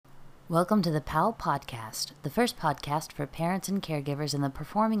Welcome to the PAL Podcast, the first podcast for parents and caregivers in the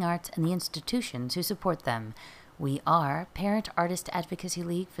performing arts and the institutions who support them. We are Parent Artist Advocacy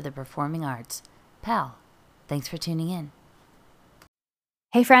League for the Performing Arts. PAL, thanks for tuning in.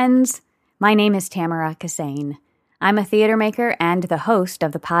 Hey friends, my name is Tamara Kassane. I'm a theater maker and the host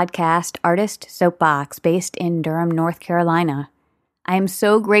of the podcast Artist Soapbox based in Durham, North Carolina. I am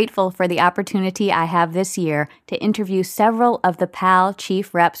so grateful for the opportunity I have this year to interview several of the PAL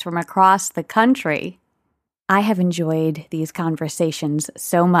chief reps from across the country. I have enjoyed these conversations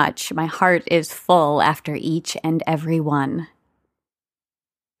so much. My heart is full after each and every one.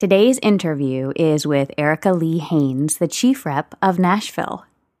 Today's interview is with Erica Lee Haynes, the chief rep of Nashville.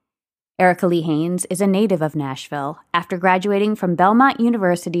 Erica Lee Haynes is a native of Nashville. After graduating from Belmont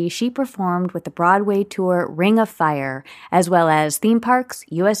University, she performed with the Broadway tour Ring of Fire, as well as theme parks,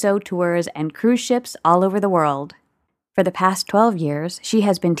 USO tours, and cruise ships all over the world. For the past 12 years, she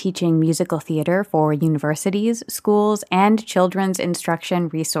has been teaching musical theater for universities, schools, and children's instruction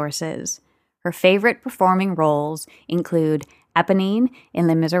resources. Her favorite performing roles include Eponine in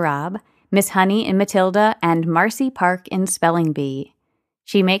Les Miserables, Miss Honey in Matilda, and Marcy Park in Spelling Bee.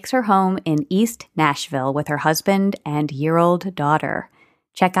 She makes her home in East Nashville with her husband and year-old daughter.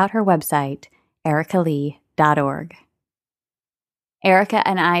 Check out her website, ericalee.org. Erica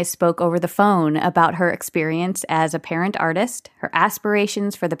and I spoke over the phone about her experience as a parent artist, her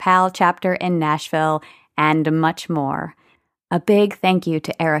aspirations for the PAL chapter in Nashville, and much more. A big thank you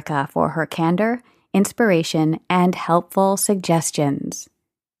to Erica for her candor, inspiration, and helpful suggestions.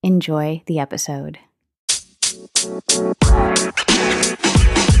 Enjoy the episode.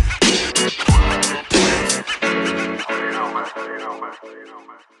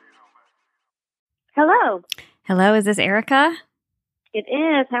 Hello. Hello, is this Erica? It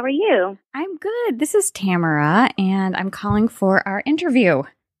is. How are you? I'm good. This is Tamara, and I'm calling for our interview.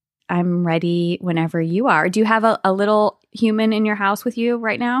 I'm ready whenever you are. Do you have a little human in your house with you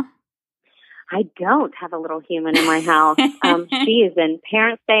right now? I don't have a little human in my house. She is in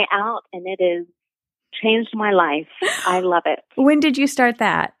Parents' Day out, and it has changed my life. I love it. When did you start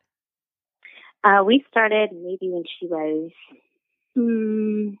that? We started maybe when she was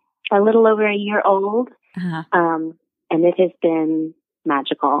a little over a year old, and it has been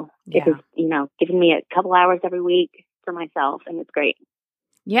magical. Yeah. It has, given me a couple hours every week for myself, and it's great.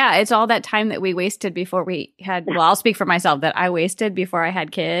 Yeah, it's all that time that we wasted before we had, well, I'll speak for myself, that I wasted before I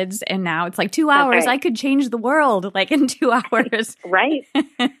had kids, and now it's like 2 hours. Right. I could change the world, like in 2 hours. Right.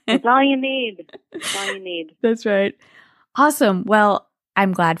 That's all you need. That's all you need. That's right. Awesome. Well,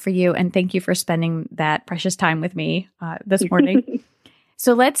 I'm glad for you, and thank you for spending that precious time with me this morning.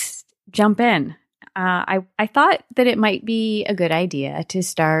 So let's jump in. I thought that it might be a good idea to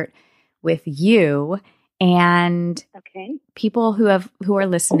start with you, and people who are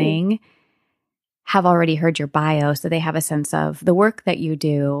listening have already heard your bio, so they have a sense of the work that you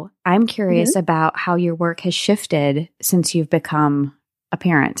do. I'm curious about how your work has shifted since you've become a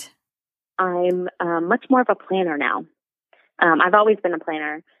parent. I'm much more of a planner now. I've always been a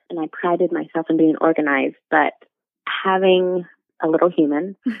planner, and I prided myself in being organized, but having a little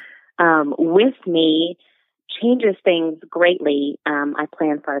human with me changes things greatly. I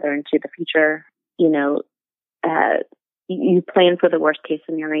plan farther into the future. You plan for the worst case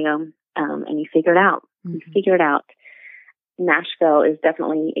scenario, and you figure it out. Mm-hmm. You figure it out. Nashville is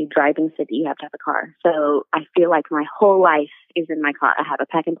definitely a driving city. You have to have a car. So I feel like my whole life is in my car. I have a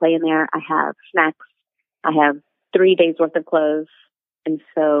pack and play in there. I have snacks. I have 3 days worth of clothes. And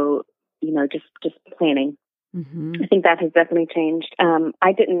so, just planning. Mm-hmm. I think that has definitely changed.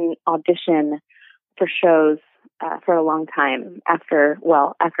 I didn't audition for shows for a long time after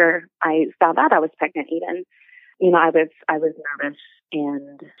I found out I was pregnant even. I was nervous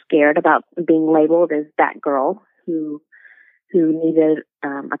and scared about being labeled as that girl who needed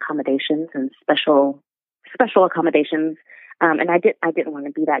accommodations and special accommodations. And I didn't want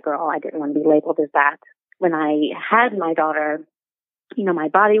to be that girl. I didn't want to be labeled as that. When I had my daughter, my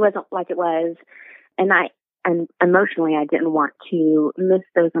body wasn't like it was, and emotionally I didn't want to miss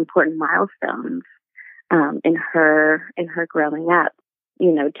those important milestones in her growing up.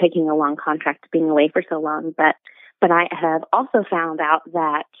 Taking a long contract, being away for so long, but I have also found out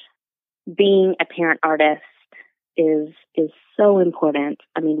that being a parent artist is so important.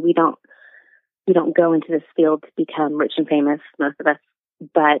 I mean, we don't go into this field to become rich and famous, most of us,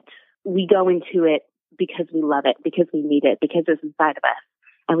 but we go into it because we love it, because we need it, because it's inside of us,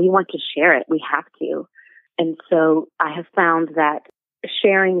 and we want to share it. We have to. And so I have found that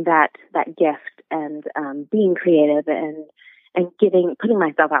sharing that gift and being creative and putting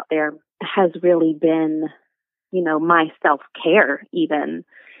myself out there has really been, my self-care even.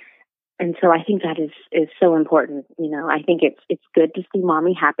 And so I think that is so important. I think it's good to see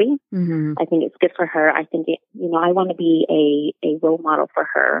mommy happy. Mm-hmm. I think it's good for her. I think I want to be a role model for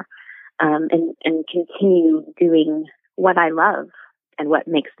her, and continue doing what I love and what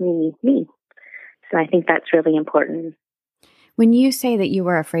makes me me. So I think that's really important. When you say that you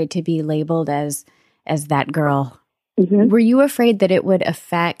were afraid to be labeled as that girl, mm-hmm. were you afraid that it would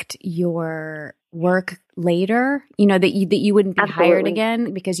affect your work later? That you wouldn't be Absolutely. hired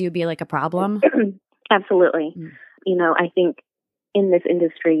again because you'd be like a problem? Absolutely. Mm. I think in this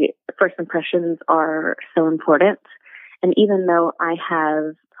industry, first impressions are so important. And even though I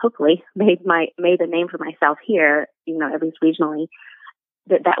have hopefully made a name for myself here, at least regionally,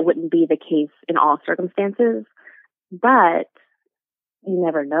 that wouldn't be the case in all circumstances. But you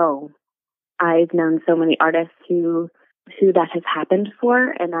never know. I've known so many artists who that has happened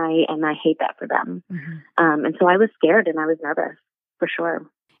for, and I hate that for them. Mm-hmm. And so I was scared and I was nervous, for sure.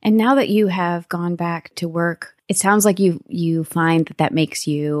 And now that you have gone back to work, it sounds like you find that makes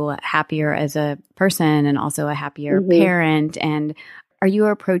you happier as a person and also a happier mm-hmm. parent. And are you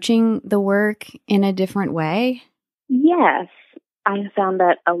approaching the work in a different way? Yes. I have found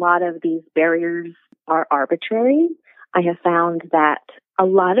that a lot of these barriers are arbitrary. I have found that a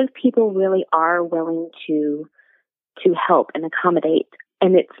lot of people really are willing to help and accommodate,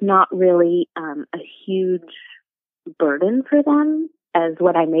 and it's not really a huge burden for them as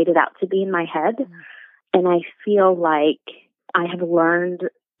what I made it out to be in my head. And I feel like I have learned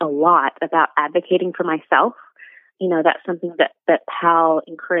a lot about advocating for myself. That's something that PAL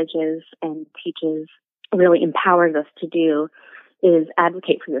encourages and teaches, really empowers us to do, is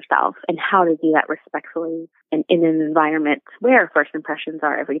advocate for yourself and how to do that respectfully and in an environment where first impressions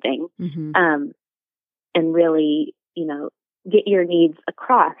are everything. Mm-hmm. And really, get your needs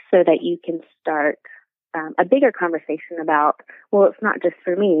across so that you can start a bigger conversation about, well, it's not just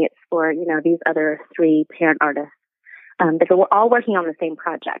for me, it's for, these other 3 parent artists, that we're all working on the same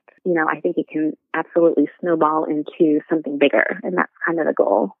project. I think it can absolutely snowball into something bigger, and that's kind of the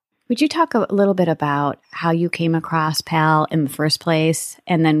goal. Would you talk a little bit about how you came across PAL in the first place,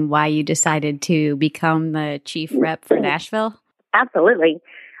 and then why you decided to become the chief rep for Nashville? Absolutely.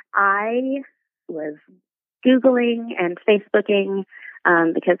 I was Googling and Facebooking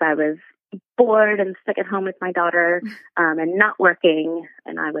because I was bored and stuck at home with my daughter and not working,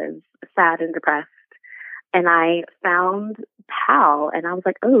 and I was sad and depressed. And I found PAL, and I was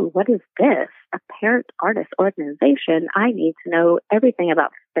like, oh, what is this? A parent artist organization. I need to know everything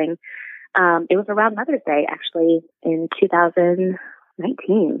about this thing. It was around Mother's Day, actually, in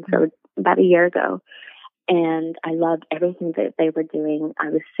 2019, so about a year ago. And I loved everything that they were doing. I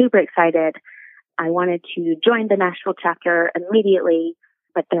was super excited. I wanted to join the Nashville chapter immediately,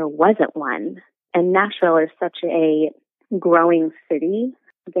 but there wasn't one. And Nashville is such a growing city.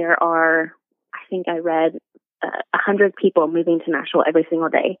 There are, I think I read, 100 people moving to Nashville every single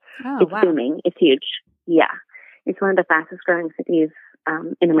day. Oh, it's wow. booming. It's huge. Yeah. It's one of the fastest growing cities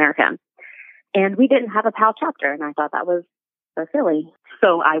in America. And we didn't have a PAL chapter, and I thought that was so silly.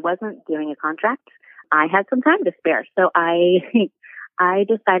 So I wasn't doing a contract. I had some time to spare. So I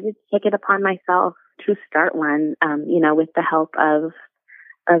decided to take it upon myself to start one, with the help of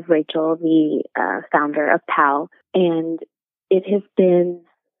Rachel, the founder of PAL. And it has been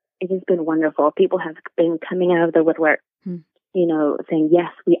wonderful. People have been coming out of the woodwork, saying,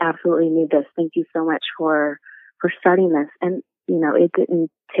 yes, we absolutely need this. Thank you so much for starting this. And, it didn't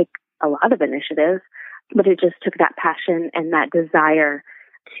take a lot of initiative, but it just took that passion and that desire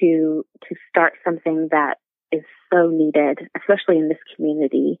to start something that is so needed, especially in this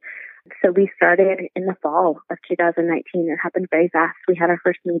community. So we started in the fall of 2019. It happened very fast. We had our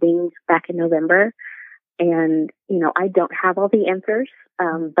first meeting back in November. And, I don't have all the answers,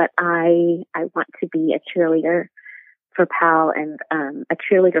 but I want to be a cheerleader for PAL and a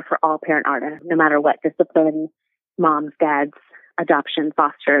cheerleader for all parent artists, no matter what discipline, moms, dads, adoption,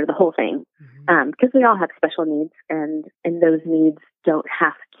 foster, the whole thing. Because we all have special needs, and those needs don't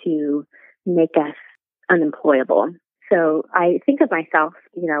have to make us unemployable. So I think of myself,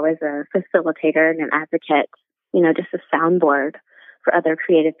 as a facilitator and an advocate, just a soundboard for other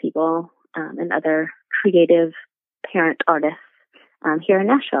creative people and other creative parent artists here in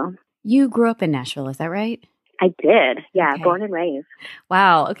Nashville. You grew up in Nashville, is that right? I did. Yeah. Okay. Born and raised.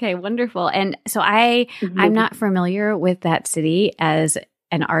 Wow. Okay. Wonderful. And so I'm not familiar with that city as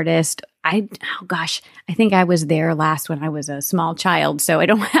an artist. I think I was there last when I was a small child, so I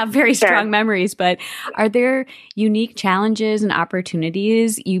don't have very strong memories, but are there unique challenges and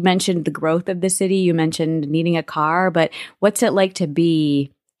opportunities? You mentioned the growth of the city, you mentioned needing a car, but what's it like to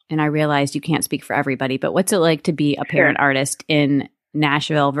be, and I realized you can't speak for everybody, but what's it like to be a parent artist in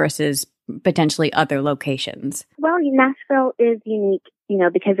Nashville versus potentially other locations? Well, Nashville is unique,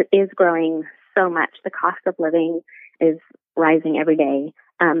 because it is growing so much. The cost of living is rising every day.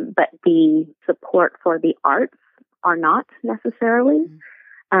 But the support for the arts are not necessarily,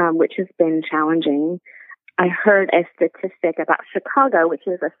 which has been challenging. I heard a statistic about Chicago, which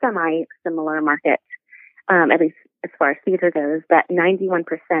is a semi-similar market, at least as far as theater goes, that 91%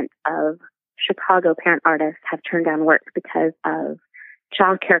 of Chicago parent artists have turned down work because of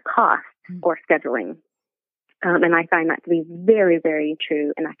childcare costs or scheduling. And I find that to be very, very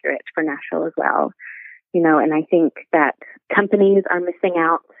true and accurate for Nashville as well. And I think that companies are missing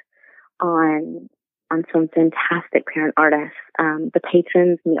out on some fantastic parent artists. The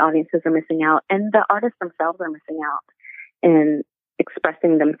patrons and the audiences are missing out, and the artists themselves are missing out in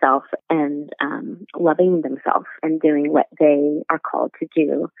expressing themselves and loving themselves and doing what they are called to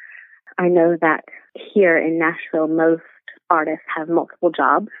do. I know that here in Nashville, most artists have multiple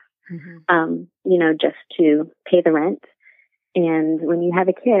jobs, just to pay the rent. And when you have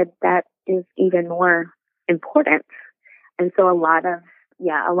a kid, that is even more important. And so a lot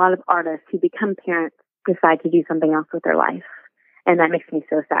of artists who become parents decide to do something else with their life. And that makes me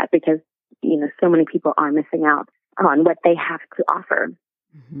so sad because, so many people are missing out on what they have to offer.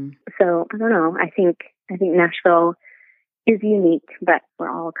 So I don't know. I think Nashville is unique, but we're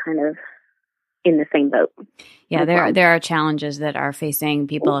all kind of in the same boat. Yeah, there are challenges that are facing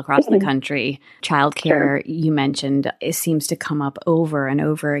people across the country. Childcare, you mentioned, it seems to come up over and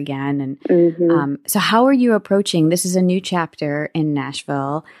over again. And so how are you approaching, this is a new chapter in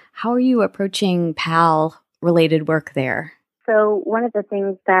Nashville, how are you approaching PAL-related work there? So one of the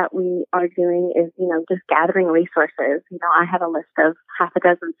things that we are doing is, just gathering resources. I have a list of half a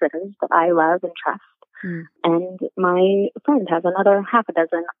dozen sitters that I love and trust. And my friend has another half a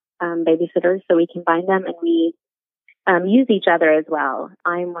dozen babysitters, so we combine them and we use each other as well.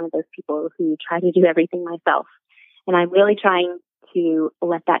 I'm one of those people who try to do everything myself, and I'm really trying to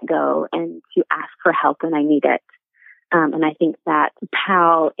let that go and to ask for help when I need it. And I think that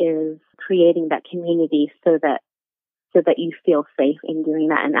PAL is creating that community so that you feel safe in doing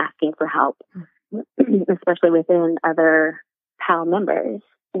that and asking for help, especially within other PAL members.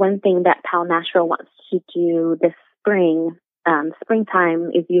 One thing that PAL Nashville wants to do this spring,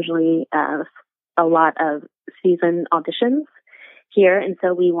 springtime is usually a lot of season auditions here. And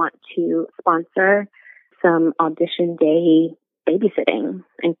so we want to sponsor some audition day babysitting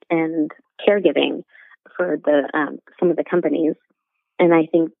and caregiving for some of the companies. And I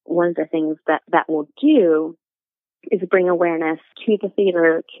think one of the things that will do is bring awareness to the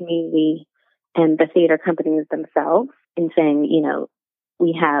theater community and the theater companies themselves in saying,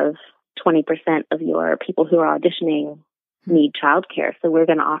 we have 20% of your people who are auditioning need childcare. So we're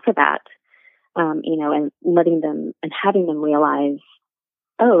going to offer that, and letting them and having them realize,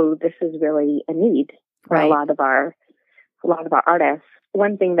 oh, this is really a need for a lot of our artists.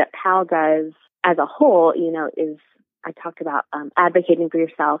 One thing that PAL does as a whole, is I talked about advocating for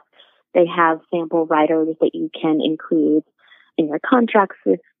yourself. They have sample writers that you can include in your contracts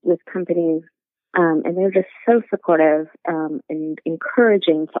with companies. And they're just so supportive and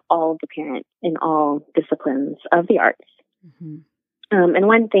encouraging to all the parents in all disciplines of the arts. And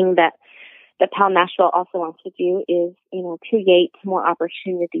one thing that PAL Nashville also wants to do is, create more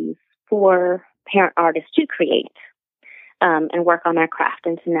opportunities for parent artists to create and work on their craft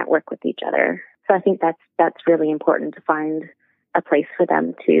and to network with each other. So I think that's really important to find a place for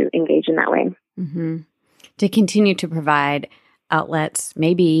them to engage in that way. To continue to provide outlets,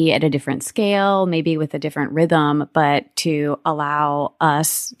 maybe at a different scale, maybe with a different rhythm, but to allow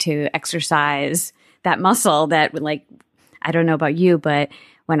us to exercise that muscle that, like, I don't know about you, but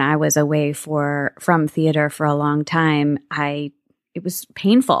when I was away from theater for a long time, it was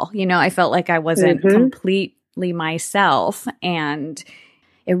painful. I felt like I wasn't completely myself, and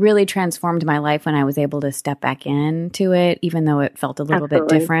it really transformed my life when I was able to step back into it, even though it felt a little bit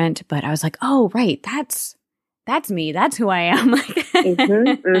different. But I was like, oh, right, that's me. That's who I am.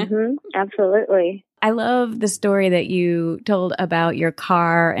 Absolutely. I love the story that you told about your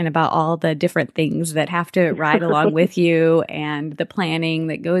car and about all the different things that have to ride along with you and the planning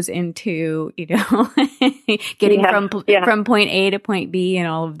that goes into, getting from point A to point B and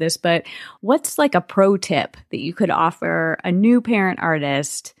all of this. But what's like a pro tip that you could offer a new parent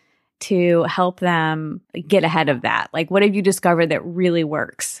artist to help them get ahead of that? Like, what have you discovered that really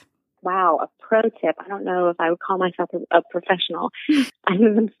works? Wow, a pro tip. I don't know if I would call myself a professional.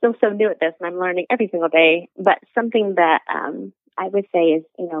 I'm still so new at this and I'm learning every single day. But something that I would say is,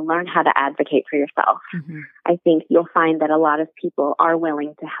 learn how to advocate for yourself. I think you'll find that a lot of people are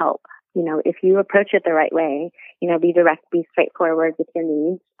willing to help if you approach it the right way, be direct, be straightforward with your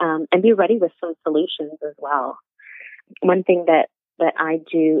needs, and be ready with some solutions as well. One thing that I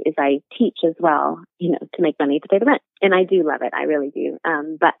do is I teach as well, to make money to pay the rent. And I do love it. I really do.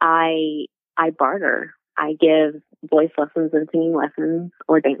 But I barter. I give voice lessons and singing lessons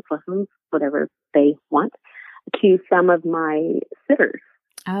or dance lessons, whatever they want, to some of my sitters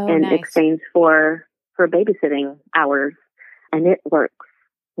in exchange for babysitting hours. And it works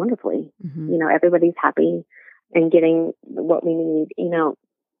wonderfully. Mm-hmm. Everybody's happy and getting what we need.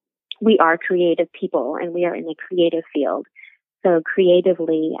 We are creative people and we are in a creative field. So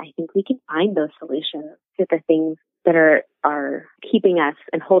creatively, I think we can find those solutions to the things that are keeping us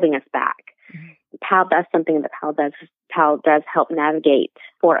and holding us back. Mm-hmm. PAL does something that PAL does help navigate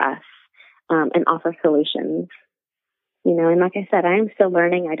for us and offer solutions. And like I said, I am still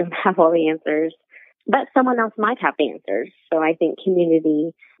learning. I don't have all the answers, but someone else might have the answers. So I think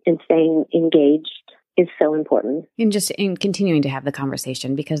community and staying engaged is so important. And just in continuing to have the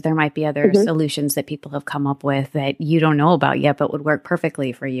conversation, because there might be other solutions that people have come up with that you don't know about yet, but would work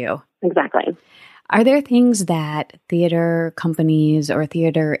perfectly for you. Exactly. Are there things that theater companies or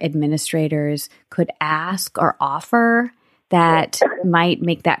theater administrators could ask or offer that might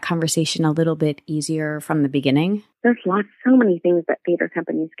make that conversation a little bit easier from the beginning? There's so many things that theater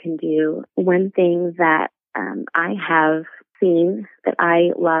companies can do. One thing that I have seen that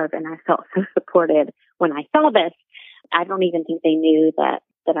I love, and I felt so supported when I saw this. I don't even think they knew that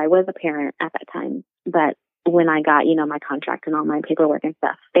I was a parent at that time. But when I got, my contract and all my paperwork and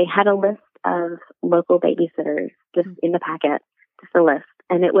stuff, they had a list of local babysitters just in the packet, just a list.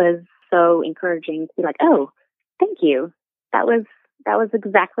 And it was so encouraging to be like, oh, thank you. That was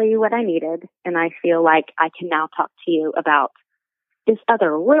exactly what I needed. And I feel like I can now talk to you about this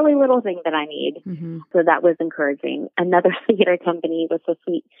other really little thing that I need. Mm-hmm. So that was encouraging. Another theater company was so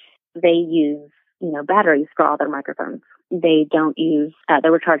sweet. They use, batteries for all their microphones. They don't use the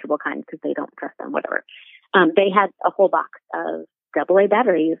rechargeable kind because they don't trust them, whatever. They had a whole box of AA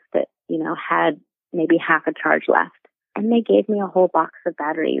batteries that, had maybe half a charge left. And they gave me a whole box of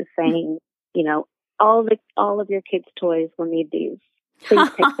batteries saying, all of your kids' toys will need these. Please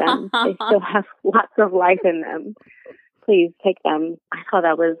take them. They still have lots of life in them. Please take them. I thought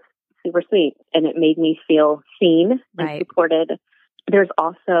that was super sweet, and it made me feel seen and supported. There's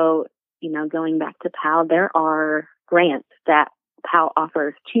also, going back to PAL, there are grants that PAL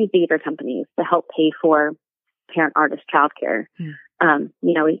offers to theater companies to help pay for parent artist childcare.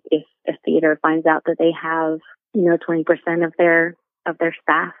 If a theater finds out that they have, 20% of their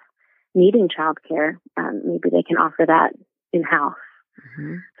staff needing childcare, maybe they can offer that in-house.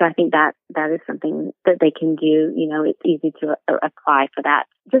 Mm-hmm. So I think that is something that they can do. It's easy to apply for that.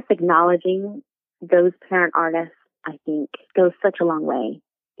 Just acknowledging those parent artists, I think, goes such a long way.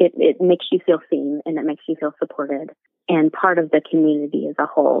 It makes you feel seen and it makes you feel supported and part of the community as a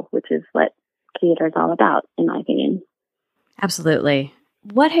whole, which is what theater is all about, in my opinion. Absolutely.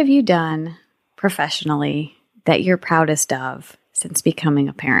 What have you done professionally that you're proudest of since becoming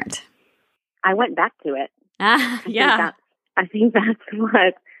a parent? I went back to it. Yeah. I think that's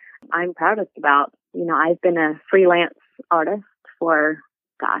what I'm proudest about. I've been a freelance artist for,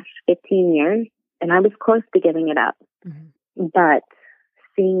 15 years, and I was close to giving it up. Mm-hmm. But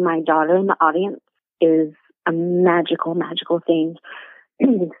seeing my daughter in the audience is a magical, magical thing.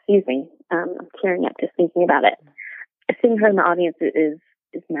 Excuse me. I'm tearing up just thinking about it. Seeing her in the audience is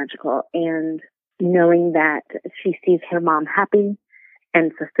magical. And knowing that she sees her mom happy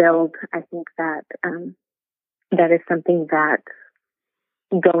and fulfilled, I think that that is something that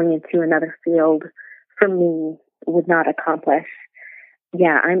going into another field for me would not accomplish.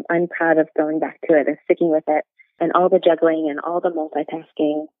 Yeah, I'm proud of going back to it and sticking with it and all the juggling and all the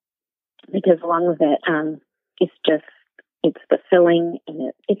multitasking, because along with it, it's fulfilling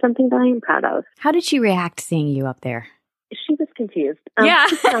and it's something that I am proud of. How did she react seeing you up there? She was confused. Yeah.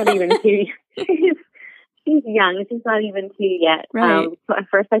 She's not even two. She's young. She's not even two yet. Right. So at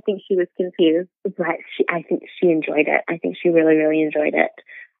first, I think she was confused, but I think she enjoyed it. I think she really, really enjoyed it.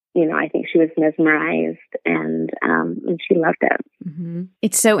 I think she was mesmerized and she loved it. Mm-hmm.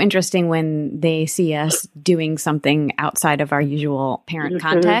 It's so interesting when they see us doing something outside of our usual parent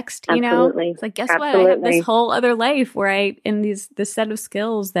context, Absolutely. It's like, guess what? I have this whole other life where this set of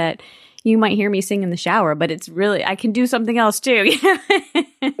skills that you might hear me sing in the shower, but it's really, I can do something else too.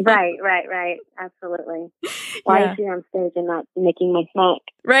 Right. Absolutely. Why is she on stage and not making my snack?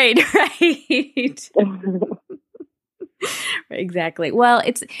 Right. Exactly. Well,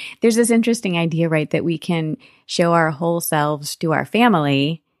 there's this interesting idea, right, that we can show our whole selves to our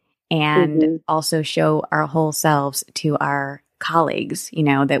family and also show our whole selves to our colleagues,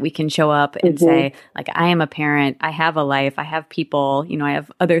 that we can show up and say, like, I am a parent, I have a life, I have people, I have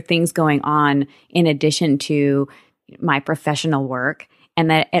other things going on in addition to my professional work. And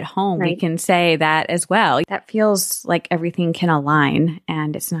that at home we can say that as well. That feels like everything can align,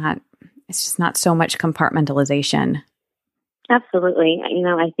 and it's just not so much compartmentalization. Absolutely.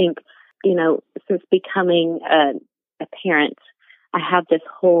 I think, since becoming a parent, I have this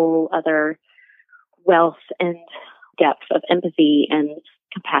whole other wealth and depth of empathy and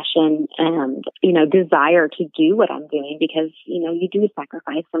compassion and, desire to do what I'm doing because, you do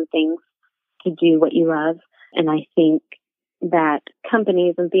sacrifice some things to do what you love. And I think that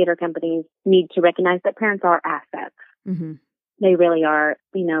companies and theater companies need to recognize that parents are assets. Mm-hmm. They really are.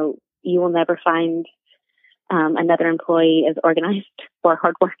 You will never find another employee as organized or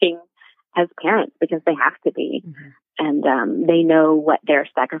hardworking as parents because they have to be. Mm-hmm. And they know what they're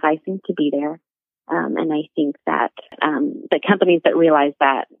sacrificing to be there. And I think that the companies that realize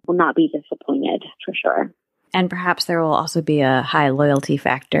that will not be disappointed for sure. And perhaps there will also be a high loyalty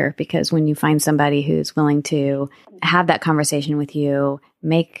factor because when you find somebody who's willing to have that conversation with you,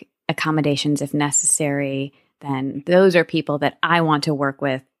 make accommodations if necessary, then those are people that I want to work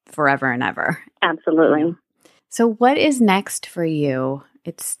with forever and ever. Absolutely. So what is next for you?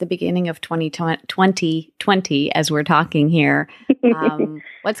 It's the beginning of 2020 as we're talking here.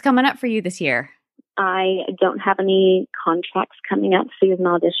 What's coming up for you this year? I don't have any contracts coming up. Season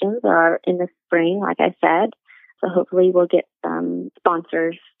auditions are in the spring, like I said. So hopefully we'll get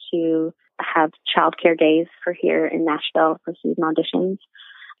sponsors to have childcare days for here in Nashville for season auditions.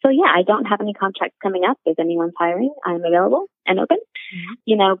 So yeah, I don't have any contracts coming up. If anyone's hiring, I'm available and open.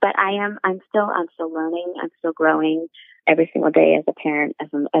 Mm-hmm. But I'm still learning. I'm still growing every single day as a parent, as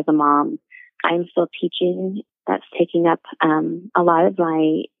a mom. I'm still teaching. That's taking up a lot of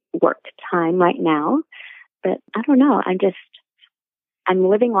my work time right now. But I don't know. I'm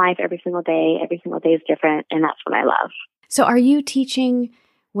living life every single day. Every single day is different, and that's what I love. So are you teaching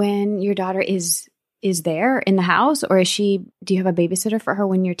when your daughter is there in the house, or do you have a babysitter for her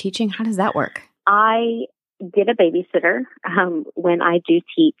when you're teaching? How does that work? I get a babysitter when I do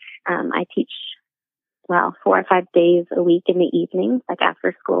teach. I teach, 4 or 5 days a week in the evenings, like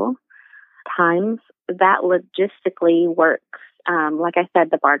after school times. That logistically works. Like I said,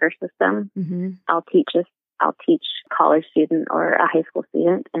 the barter system. Mm-hmm. I'll teach a college student or a high school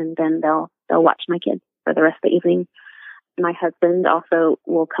student, and then they'll watch my kids for the rest of the evening. My husband also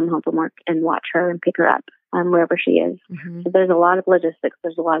will come home from work and watch her and pick her up wherever she is. Mm-hmm. So there's a lot of logistics.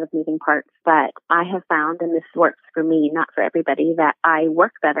 There's a lot of moving parts. But I have found, and this works for me, not for everybody, that I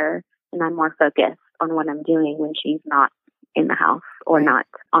work better and I'm more focused on what I'm doing when she's not in the house or not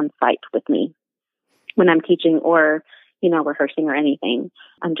on site with me. When I'm teaching or, rehearsing or anything,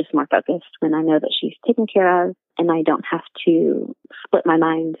 I'm just more focused when I know that she's taken care of and I don't have to split my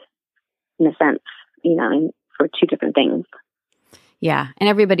mind in a sense, for two different things. Yeah. And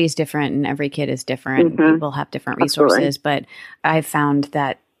everybody's different and every kid is different. Mm-hmm. People have different resources, Absolutely. But I've found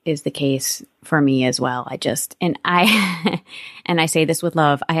that is the case for me as well. And I say this with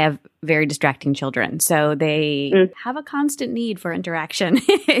love, I have very distracting children. So they have a constant need for interaction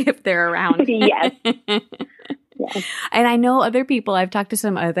if they're around. Yes. And I know other people, I've talked to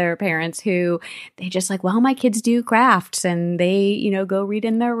some other parents who they just like, well, my kids do crafts and they, go read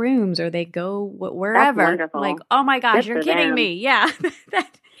in their rooms or they go wherever. That's like, oh my gosh, you're kidding them. Me. Yeah.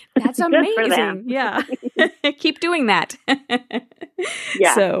 That's amazing. Yeah. Keep doing that.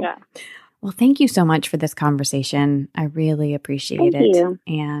 Yeah. Well, thank you so much for this conversation. I really appreciate it. You.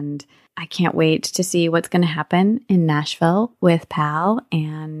 And I can't wait to see what's going to happen in Nashville with PAL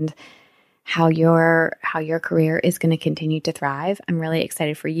and how your career is going to continue to thrive. I'm really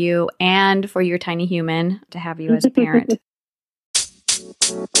excited for you and for your tiny human to have you as a parent.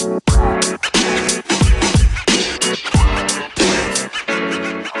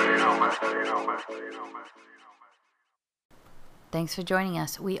 Thanks for joining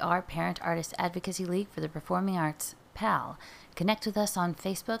us. We are Parent Artist Advocacy League for the Performing Arts, PAL. Connect with us on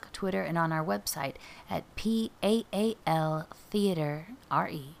Facebook, Twitter, and on our website at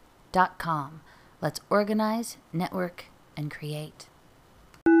PAALtheaterre.com. Let's organize, network, and create.